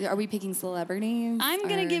 Like, are we picking celebrities? I'm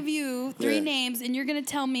going to or- give you 3 Yeah. names, and you're going to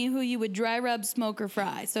tell me who you would dry rub, smoke, or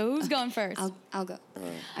fry. So who's going first? I'll go.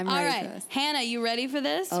 I'm All ready right. for this. Hannah, you ready for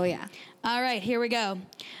this? Oh, yeah. All right, here we go.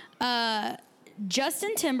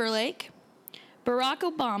 Justin Timberlake, Barack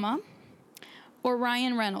Obama, or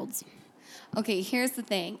Ryan Reynolds? Okay, here's the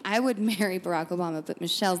thing. I would marry Barack Obama, but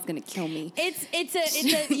Michelle's going to kill me. It's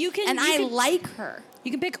a you can And you I can, like her.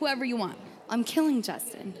 you can pick whoever you want. I'm killing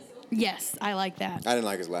Justin. Yes, I like that. I didn't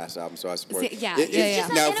like his last album, so I support it. Yeah, It- yeah, it's-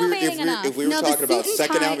 yeah. Now, It's not innovating enough. if we were No, the talking about Suit and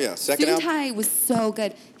second Tie- album, second Suit and album. Tie was so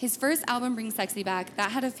good. His first album, Bring Sexy Back,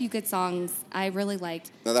 that had a few good songs I really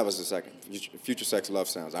liked. No, that was the second. Future Sex Love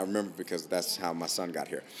Sounds. I remember because that's how my son got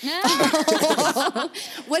here.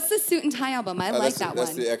 What's the Suit and Tie album? I like that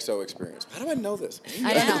That's one. the XO experience. How do I know this?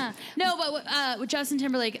 I don't know. Yeah. No, but with Justin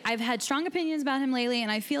Timberlake, I've had strong opinions about him lately, and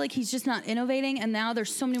I feel like he's just not innovating. And now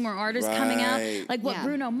there's so many more artists coming out, Right. like what Yeah.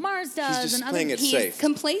 Bruno Mars does, just and other. playing it He's safe.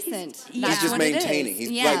 complacent. He's That's He's just what it is. maintaining. He's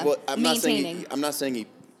yeah, like, well, I'm not maintaining.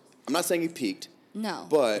 saying he peaked. No.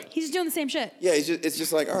 But He's doing the same shit. yeah, it's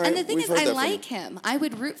just like, all right. And the thing we've is, heard I that from like you. him. I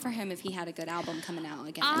would root for him if he had a good album coming out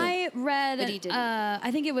again. I read, But he didn't.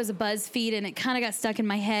 I think it was a BuzzFeed, and it kind of got stuck in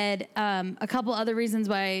my head. A couple other reasons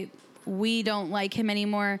why we don't like him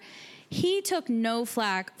anymore. He took no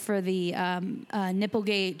flack for the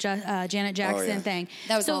Nipplegate Janet Jackson thing.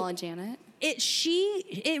 That was So all on Janet.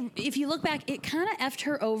 If you look back, it kind of effed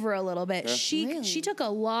her over a little bit. Yeah. She took a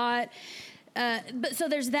lot. But so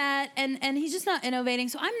there's that, and he's just not innovating.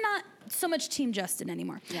 So I'm not so much Team Justin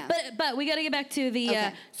anymore. Yeah. But we got to get back to the.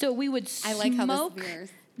 Okay. So we would smoke. I like how this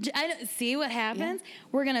veers. See what happens. Yeah.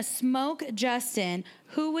 We're gonna smoke Justin.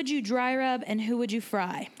 Who would you dry rub and who would you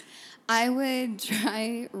fry? I would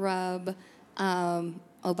dry rub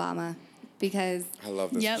Obama because I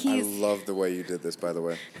love this. Yep. I He's- love the way you did this, by the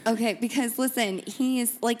way. because listen,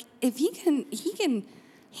 he's like if he can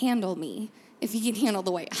handle me. If he can handle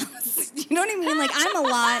the White House, you know what I mean? Like I'm a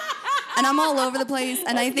lot, and I'm all over the place,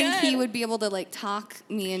 and I think he would be able to like talk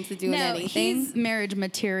me into doing anything. He's marriage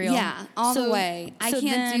material. Yeah, all the way. I so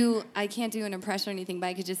can't then- do an impression or anything, but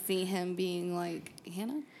I could just see him being like,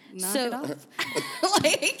 Hannah, knock So- it off.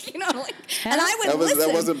 like, you know, like, and I would listen.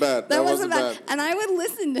 That wasn't bad. That wasn't bad. And I would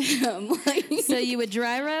listen to him. Like, So you would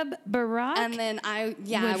dry rub Barack. and then I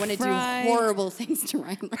would want to do fry- horrible things to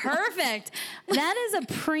Ryan Reynolds. Perfect. That is a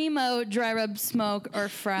primo dry rub, smoke, or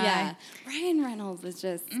fry. Yeah, Ryan Reynolds is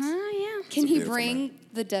just. Oh Can he beautiful bring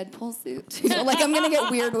the Deadpool suit? Like I'm gonna get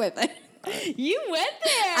weird with it. yeah. You went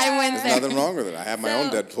there. I went There's there. nothing wrong with it. I have my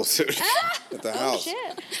own So- Deadpool suit at the Oh house.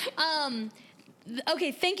 shit.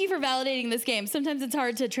 Okay, thank you for validating this game. Sometimes it's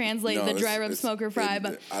hard to translate No, the it's- dry rub, it's- smoke, or fry, it-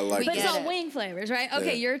 but I like but it's it. all wing flavors, right? Okay,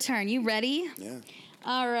 Yeah. your turn. You ready? Yeah.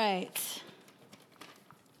 All right.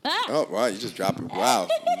 Ah! Oh, wow, you just dropped it. Wow.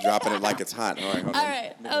 You're dropping it like it's hot. All right, hold All on.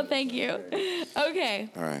 right. Oh, thank you. Okay.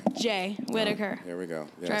 All right. Jay Whitaker. Here we go.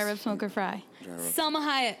 Yes. Dry rub, smoke, or fry. Dry rub. Selma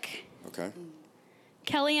Hayek. Okay.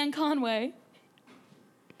 Kellyanne Conway.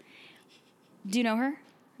 Do you know her?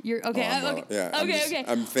 You're okay. Oh, okay. yeah, I'm Okay. just- Okay.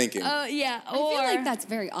 I'm thinking. Yeah. I Or feel like that's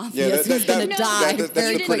very Yeah, obvious. that- He's gonna that- die that's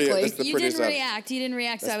very the pretty- quickly. that's the you pretty didn't side. react. You didn't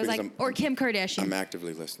react. So That's I was like, because or Kim Kardashian. I'm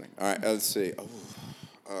actively listening. All right, let's see.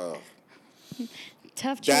 Oh,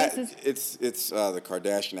 Tough that choices. it's the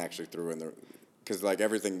Kardashian actually threw in the, because like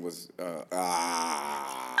everything was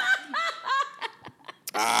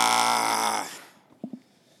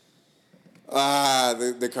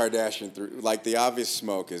the Kardashian threw, like the obvious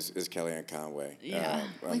smoke is Kellyanne Conway. Yeah.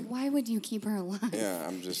 Like, why would you keep her alive? Yeah,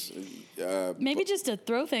 I'm just Maybe just to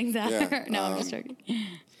throw things at Yeah, her. No, I'm just joking.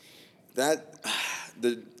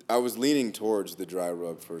 I was leaning towards the dry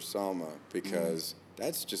rub for Salma because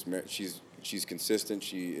that's just she's consistent.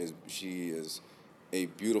 She is a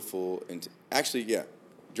beautiful and actually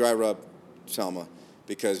dry rub Salma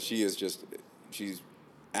because she's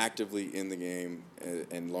actively in the game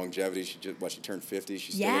and longevity. She turned 50.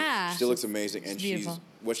 She still looks amazing, and beautiful.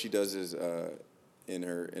 what she does is in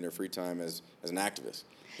her free time as an activist.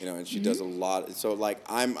 You know, and she does a lot. So, like,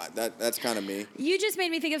 that's kind of me. You just made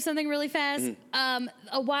me think of something really fast.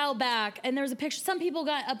 A while back, and there was a picture. Some people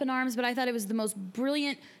got up in arms, but I thought it was the most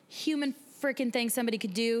brilliant human freaking thing somebody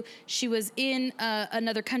could do. She was in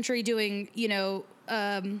another country doing,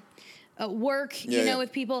 work,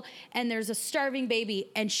 with people, and there's a starving baby,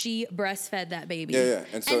 and she breastfed that baby. Yeah.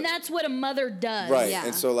 And that's what a mother does. Right. Yeah.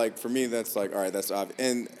 And so, like, for me, that's like, all right, that's obvious.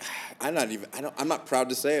 And I'm not proud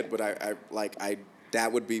to say it, but I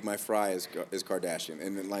that would be my fry is Kardashian.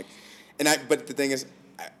 And then but the thing is,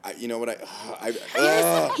 you know what Here's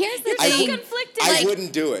the You're so thing. conflicted. I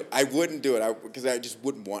wouldn't do it. I wouldn't do it because I just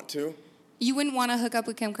wouldn't want to. You wouldn't want to hook up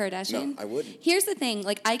with Kim Kardashian? No, I wouldn't. Here's the thing.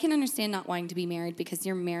 Like, I can understand not wanting to be married because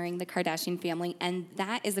you're marrying the Kardashian family, and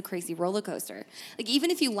that is a crazy roller coaster. Like, even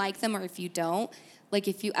if you like them or if you don't, like,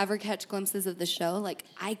 if you ever catch glimpses of the show, like,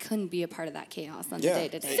 I couldn't be a part of that chaos on the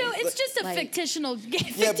day-to-day. So it's just a Like-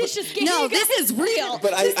 fictitious game. No, this is real.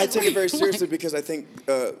 But This I is take it very real. seriously because I think,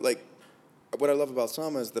 what I love about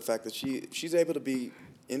Salma is the fact that she's able to be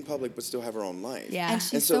in public but still have her own life. Yeah. And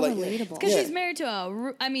she's And so, so like, relatable. Because Yeah. she's married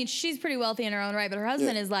to she's pretty wealthy in her own right, but her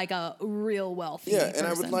husband Yeah. is like a real wealthy Yeah, and I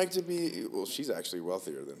person. would like to be. Well, she's actually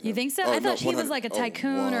wealthier than him. You think so? Oh, I thought no, she was 100 like a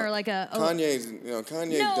tycoon or like a... Kanye's.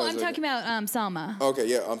 Kanye. No, does I'm like talking about Salma. Okay,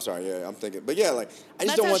 yeah, I'm sorry. Yeah, I'm thinking, but yeah, like I just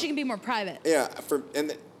That's don't how want. she can be more private. Yeah,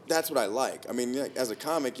 that's what I like. I mean, like, as a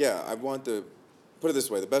comic, yeah, I want the. Put it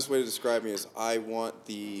this way: the best way to describe me is I want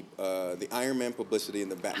the Iron Man publicity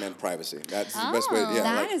and the Batman privacy. That's the best way. Yeah,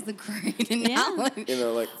 That like, is the great analogy. you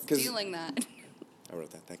know, like because Stealing that. I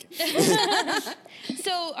wrote that. Thank you.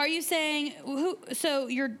 So are you saying so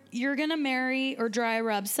you're gonna marry or dry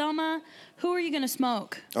rub Selma? Who are you gonna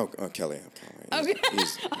smoke? Oh, Kelly. Okay.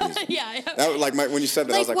 He's Yeah. that was like when you said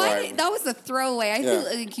that, I was like, why, all right. that was a throwaway. I feel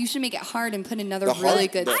like you should make it hard and put another The hard- really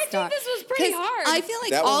good I star. I think this was pretty 'Cause hard. I feel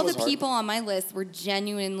like That one all was the hard. people on my list were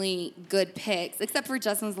genuinely good picks, except for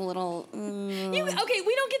Justin's a little. Okay,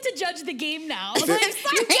 we don't get to judge the game now. If Like, it-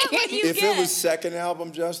 you get what you if get. it was second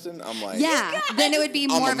album, Justin, I'm like, Yeah, then it would be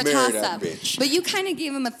more of a marry that toss-up. bitch. But you kind of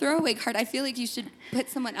gave him a throwaway card. I feel like you should put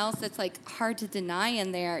someone else that's like hard to deny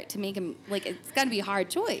in there to make him like it's got to be a hard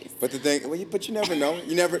choice. But the thing, but you never know.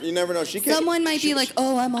 You never know. She can. Someone might be like,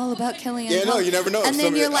 "Oh, I'm all about Kellyanne." Yeah, no, Hunt." you never know. And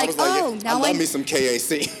then Somebody- you're I like, was "Oh, I now love me some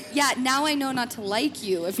KAC. Yeah, now I know not to like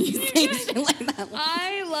you if you say shit like that.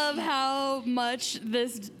 I love how much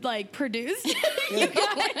this like produced. You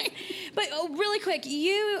guys. But really quick,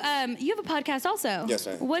 you have a podcast also. Yes,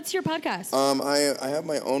 I am. What's your podcast? I have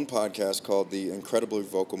my own podcast called the Incredibly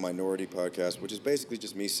Vocal Minority Podcast, which is basically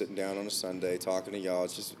just me sitting down on a Sunday talking to y'all.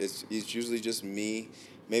 It's usually just me.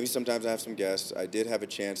 Maybe sometimes I have some guests. I did have a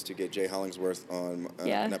chance to get Jay Hollingsworth on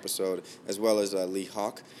an episode, as well as Lee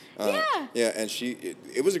Hawk. Yeah, and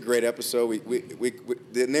it was a great episode. We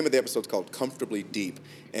the name of the episode is called Comfortably Deep,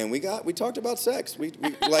 and we talked about sex. We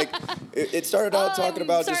like it started out talking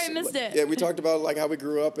about. Sorry, I missed it. Yeah, we talked about like how we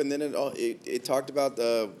grew up, and then it talked about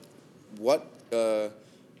what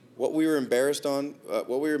we were embarrassed on,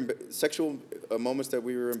 sexual moments that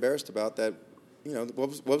we were embarrassed about that. You know,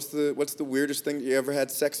 what's the weirdest thing you ever had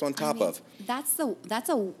sex on top of? That's a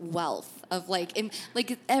wealth of like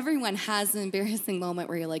everyone has an embarrassing moment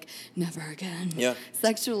where you're like never again. Yeah.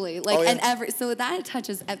 Sexually, so that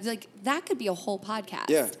touches like that could be a whole podcast.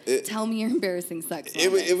 Yeah. Tell me your embarrassing sex.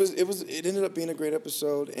 It ended up being a great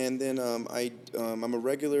episode, and then I'm a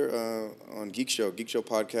regular on Geek Show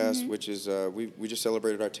podcast, which is we just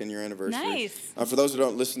celebrated our 10-year anniversary. Nice. For those who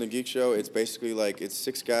don't listen to Geek Show, it's basically like it's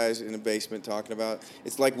 6 guys in a basement talking about.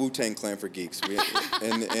 It's like Wu-Tang Clan for geeks.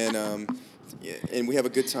 And we have a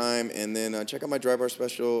good time. And then check out my Dry Bar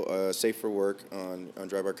special, Safe for Work, on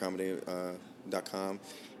drybarcomedy.com.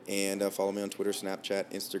 And follow me on Twitter,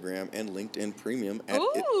 Snapchat, Instagram, and LinkedIn Premium at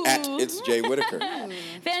It's Jay Whitaker.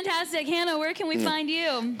 Fantastic. Hannah, where can we find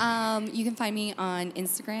you? You can find me on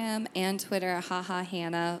Instagram and Twitter,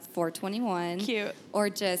 Hannah421. Cute. Or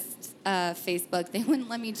just Facebook. They wouldn't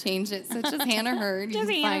let me change it, so it's just Hannah Hurd. Just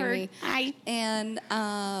you can Hannah find Hurd. me. Hi.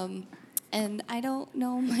 And I don't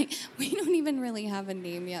know, we don't even really have a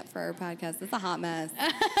name yet for our podcast. It's a hot mess. Okay.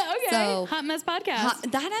 So, Hot Mess Podcast.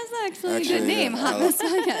 That is actually a good name. Yeah, Hot Mess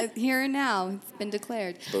Podcast. Here and now. It's been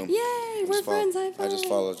declared. Boom. Yay, we're friends. I just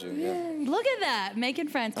followed you, yeah. Yay. Look at that. Making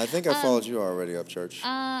friends. I think I followed you already up, Church.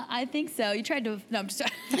 I think so. You tried to. No, I'm just.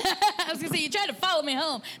 I was gonna say you tried to follow me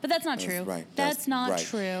home, but that's not true. right. That's not right.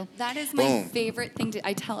 true. That is my Boom. favorite thing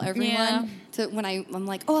I tell everyone. Yeah. To when I'm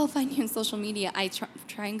like, oh, I'll find you on social media. I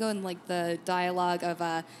try and go in like the dialogue of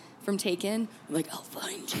from Taken. I'm like, I'll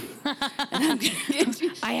find you, and I'm gonna get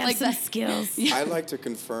you. I have like some that. skills. I like to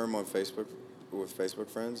confirm on Facebook with Facebook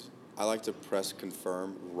friends. I like to press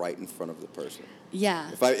confirm right in front of the person.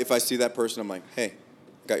 Yeah. If I see that person, I'm like, hey,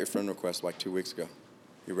 I got your friend request like 2 weeks ago.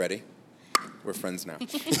 You ready? We're friends now.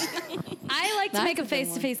 I like to That's make a a good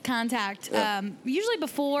face-to-face contact. Yeah. Usually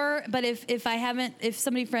before, but if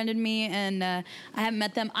somebody friended me and I haven't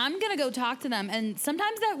met them, I'm gonna go talk to them. And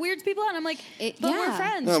sometimes that weirds people out. And I'm like, but we're yeah.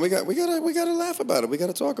 friends. No, we gotta laugh about it. We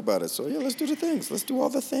gotta talk about it. So yeah, let's do the things. Let's do all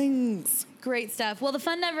the things. Great stuff. Well, the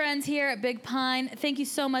fun never ends here at Big Pine. Thank you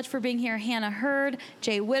so much for being here, Hannah Hurd,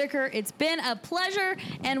 Jay Whitaker. It's been a pleasure,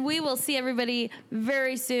 and we will see everybody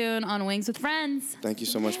very soon on Wings with Friends. Thank you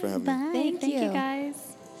so much for having me. Bye. Thank you you.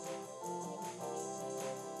 guys.